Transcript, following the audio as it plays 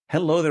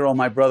Hello there, all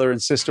my brother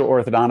and sister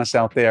orthodontists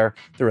out there.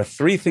 There are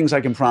three things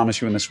I can promise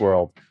you in this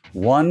world.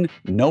 One,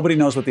 nobody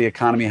knows what the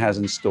economy has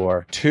in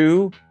store.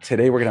 Two,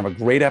 today we're going to have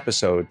a great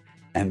episode.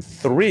 And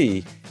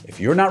three, if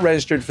you're not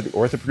registered for the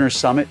Orthopreneur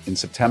Summit in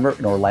September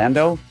in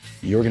Orlando,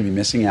 you're going to be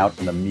missing out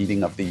on the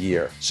meeting of the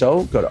year.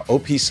 So go to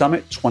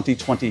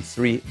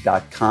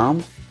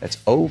opsummit2023.com. That's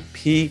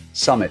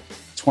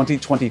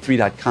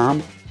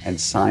opsummit2023.com and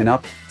sign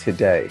up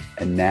today.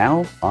 And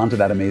now, on to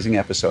that amazing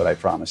episode I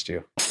promised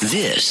you.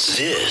 This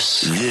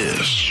is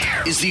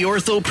the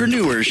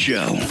Orthopreneur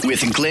Show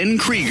with Glenn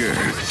Krieger,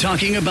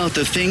 talking about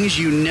the things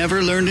you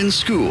never learned in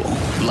school,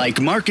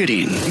 like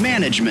marketing,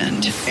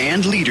 management,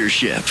 and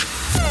leadership.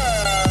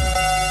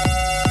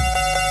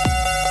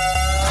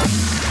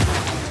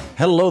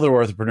 Hello there,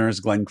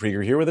 Orthopreneurs. Glenn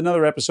Krieger here with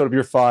another episode of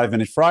your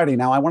 5-Minute Friday.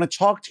 Now, I want to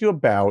talk to you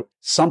about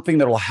something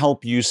that will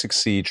help you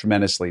succeed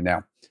tremendously.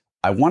 Now,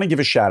 I want to give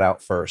a shout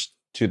out first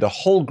to the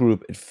whole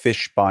group at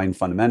Fishbein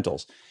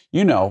Fundamentals.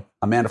 You know,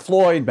 Amanda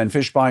Floyd, Ben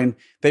Fishbein,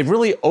 they've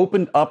really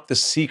opened up the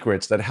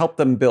secrets that help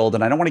them build,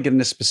 and I don't want to get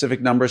into specific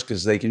numbers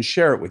because they can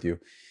share it with you,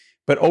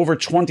 but over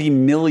 $20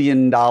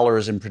 million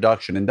in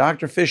production. And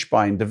Dr.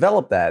 Fishbein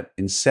developed that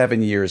in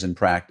 7 years in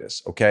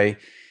practice, okay?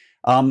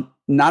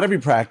 Not every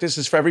practice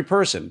is for every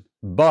person,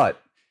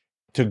 but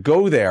to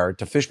go there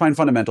to Fishbein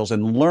Fundamentals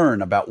and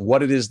learn about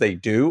what it is they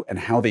do and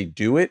how they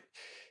do it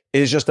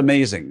is just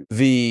amazing.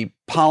 The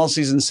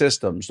policies and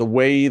systems, the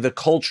way the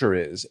culture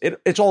is,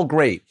 it's all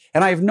great.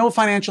 And I have no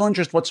financial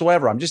interest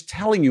whatsoever. I'm just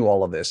telling you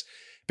all of this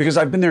because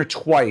I've been there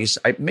twice,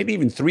 maybe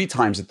even 3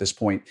 times at this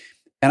point,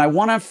 and I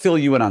want to fill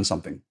you in on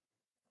something.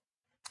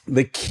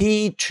 The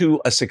key to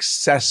a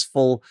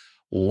successful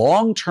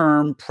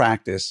long-term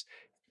practice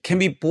can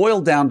be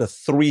boiled down to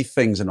 3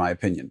 things, in my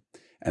opinion.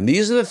 And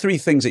these are the 3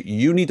 things that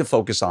you need to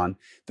focus on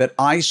that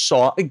I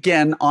saw,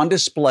 again, on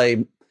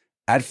display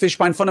at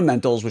Fishbein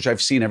Fundamentals, which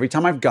I've seen every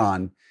time I've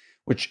gone,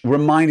 which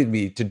reminded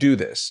me to do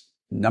this.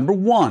 Number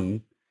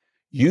 1,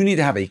 you need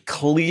to have a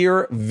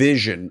clear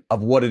vision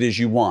of what it is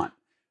you want.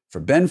 For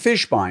Ben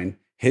Fishbein,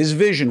 his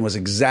vision was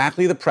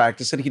exactly the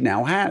practice that he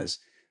now has.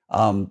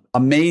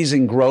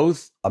 Amazing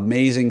growth,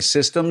 amazing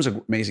systems,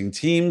 amazing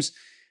teams,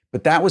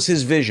 but that was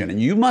his vision.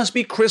 And you must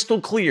be crystal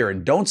clear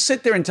and don't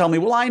sit there and tell me,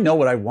 well, I know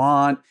what I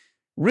want.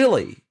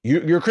 Really,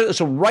 you're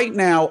so right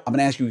now, I'm going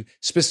to ask you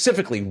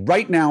specifically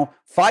right now,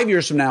 5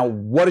 years from now,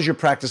 what does your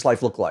practice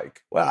life look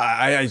like? Well,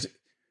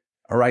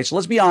 all right, so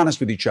let's be honest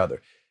with each other.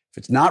 If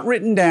it's not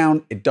written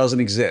down, it doesn't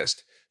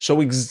exist.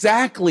 So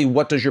exactly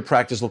what does your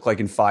practice look like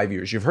in 5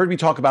 years? You've heard me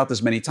talk about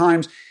this many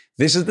times.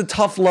 This is the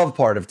tough love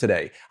part of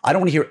today. I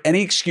don't want to hear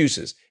any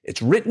excuses.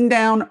 It's written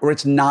down or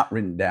it's not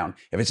written down.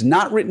 If it's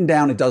not written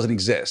down, it doesn't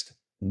exist.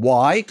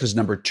 Why? Because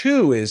number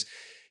 2 is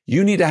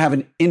you need to have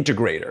an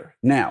integrator.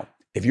 Now,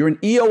 if you're an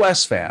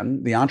EOS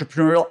fan, the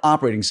Entrepreneurial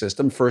Operating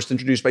System, first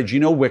introduced by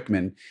Gino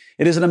Wickman,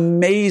 it is an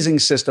amazing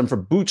system for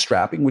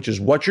bootstrapping, which is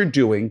what you're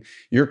doing,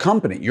 your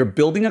company. You're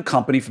building a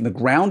company from the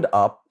ground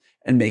up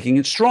and making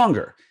it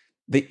stronger.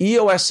 The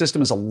EOS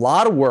system is a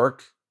lot of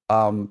work.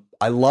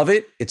 I love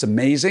it. It's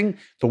amazing.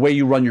 The way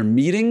you run your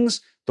meetings,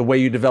 the way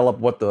you develop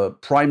what the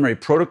primary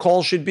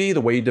protocol should be,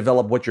 the way you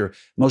develop what your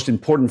most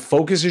important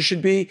focuses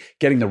should be,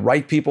 getting the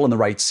right people in the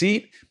right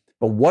seat.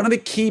 But one of the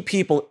key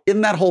people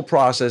in that whole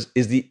process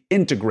is the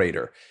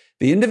integrator,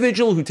 the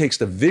individual who takes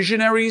the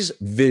visionary's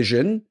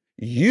vision.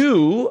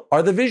 You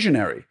are the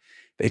visionary.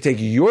 They take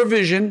your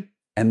vision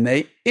and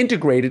they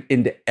integrate it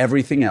into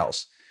everything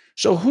else.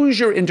 So who's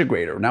your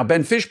integrator? Now,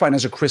 Ben Fishbein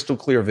has a crystal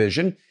clear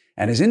vision,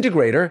 and his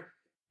integrator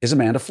is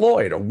Amanda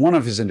Floyd, or one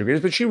of his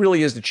integrators, but she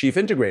really is the chief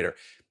integrator.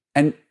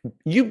 And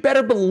you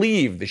better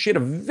believe that she had a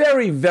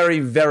very, very,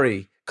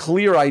 very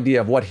clear idea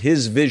of what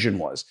his vision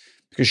was.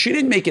 Because she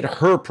didn't make it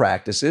her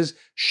practices,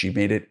 she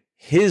made it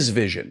his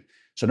vision.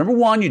 So number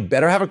 1, you'd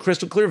better have a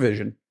crystal clear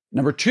vision.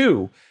 Number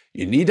 2,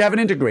 you need to have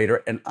an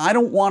integrator. And I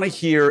don't want to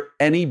hear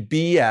any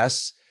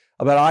BS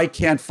about I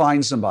can't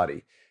find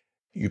somebody.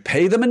 You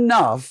pay them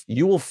enough,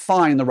 you will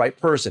find the right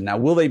person. Now,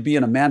 will they be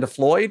an Amanda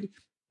Floyd?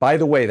 By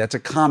the way, that's a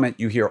comment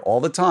you hear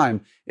all the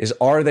time is,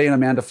 are they an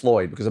Amanda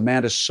Floyd? Because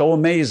Amanda's so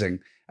amazing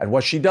at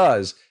what she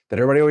does that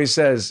everybody always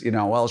says,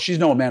 well, she's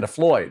no Amanda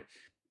Floyd.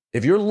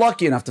 If you're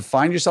lucky enough to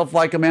find yourself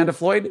like Amanda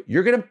Floyd,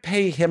 you're going to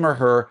pay him or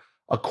her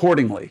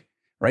accordingly,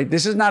 right?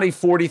 This is not a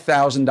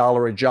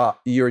 $40,000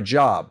 a year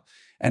job.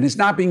 And it's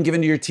not being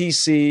given to your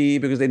TC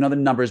because they know the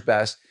numbers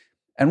best.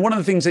 And one of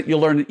the things that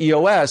you'll learn in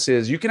EOS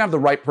is you can have the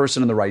right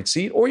person in the right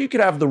seat, or you could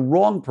have the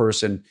wrong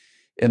person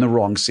in the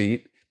wrong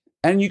seat.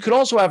 And you could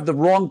also have the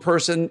wrong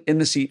person in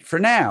the seat for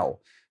now.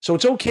 So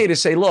it's okay to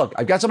say, look,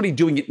 I've got somebody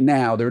doing it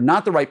now. They're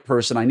not the right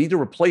person. I need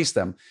to replace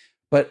them.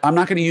 But I'm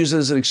not going to use it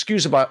as an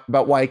excuse about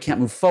why I can't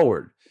move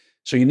forward.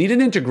 So you need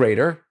an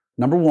integrator,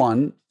 number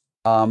 1,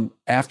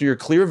 after your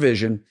clear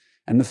vision.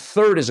 And the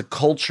third is a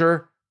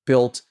culture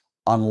built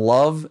on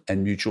love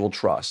and mutual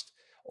trust.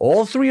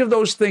 All 3 of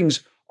those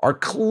things are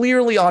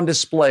clearly on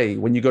display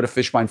when you go to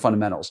Fishbein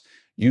Fundamentals.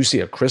 You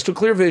see a crystal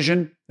clear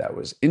vision that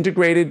was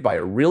integrated by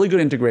a really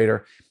good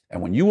integrator.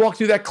 And when you walk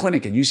through that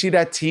clinic and you see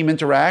that team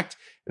interact,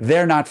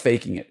 they're not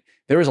faking it.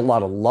 There is a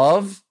lot of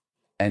love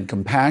and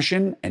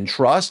compassion and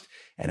trust,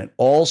 and it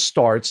all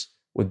starts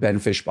with Ben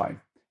Fishbein.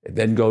 It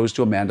then goes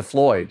to Amanda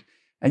Floyd.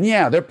 And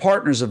yeah, they're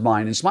partners of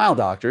mine in Smile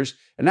Doctors,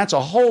 and that's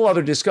a whole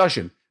other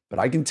discussion. But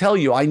I can tell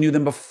you, I knew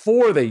them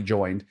before they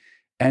joined,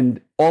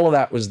 and all of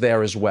that was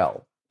there as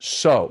well.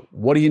 So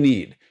what do you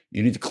need?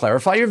 You need to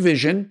clarify your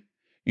vision.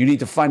 You need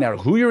to find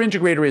out who your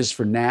integrator is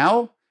for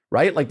now,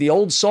 right? Like the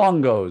old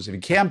song goes, if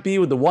you can't be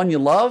with the one you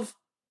love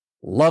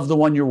the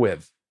one you're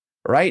with,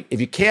 right?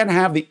 If you can't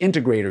have the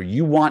integrator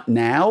you want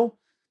now,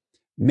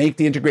 make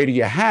the integrator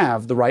you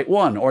have the right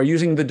one. Or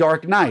using the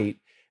Dark Knight,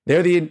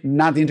 they're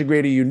not the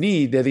integrator you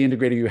need, they're the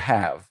integrator you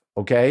have,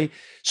 okay?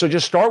 So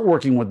just start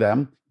working with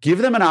them, give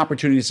them an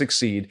opportunity to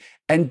succeed,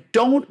 and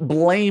don't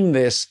blame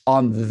this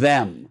on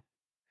them.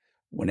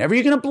 Whenever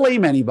you're going to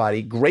blame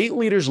anybody, great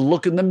leaders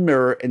look in the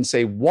mirror and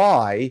say,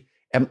 why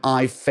am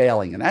I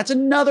failing? And that's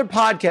another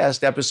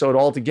podcast episode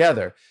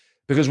altogether,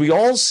 because we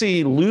all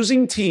see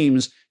losing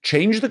teams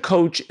change the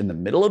coach in the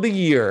middle of the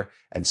year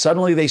and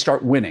suddenly they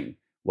start winning.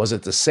 Was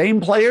it the same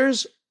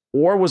players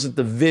or was it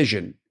the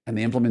vision and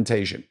the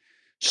implementation?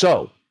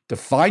 So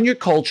define your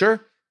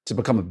culture to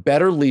become a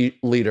better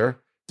leader,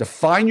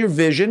 define your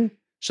vision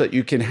so that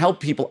you can help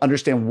people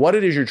understand what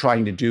it is you're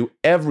trying to do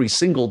every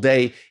single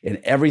day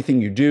in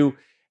everything you do,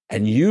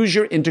 and use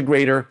your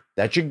integrator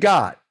that you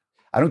got.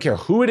 I don't care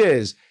who it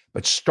is,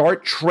 but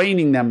start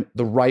training them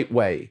the right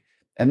way.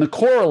 And the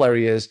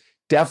corollary is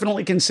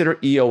definitely consider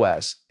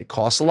EOS. It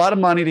costs a lot of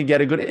money to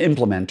get a good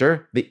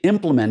implementer. The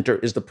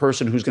implementer is the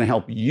person who's going to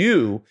help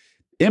you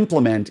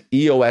implement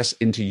EOS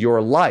into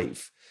your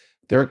life.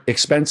 They're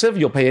expensive.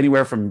 You'll pay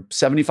anywhere from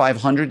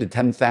 $7,500 to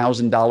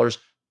 $10,000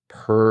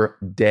 per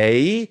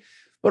day.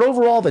 But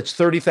overall, that's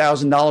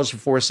 $30,000 for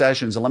 4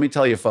 sessions. And let me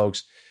tell you,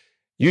 folks,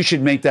 you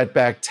should make that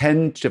back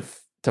 10 to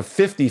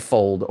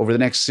 50-fold over the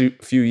next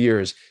few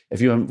years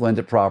if you implement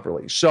it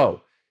properly.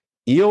 So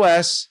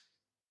EOS,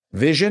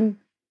 vision,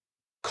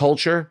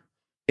 culture,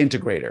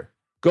 integrator.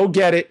 Go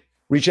get it.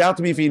 Reach out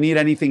to me if you need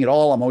anything at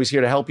all. I'm always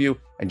here to help you,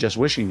 and just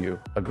wishing you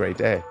a great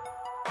day.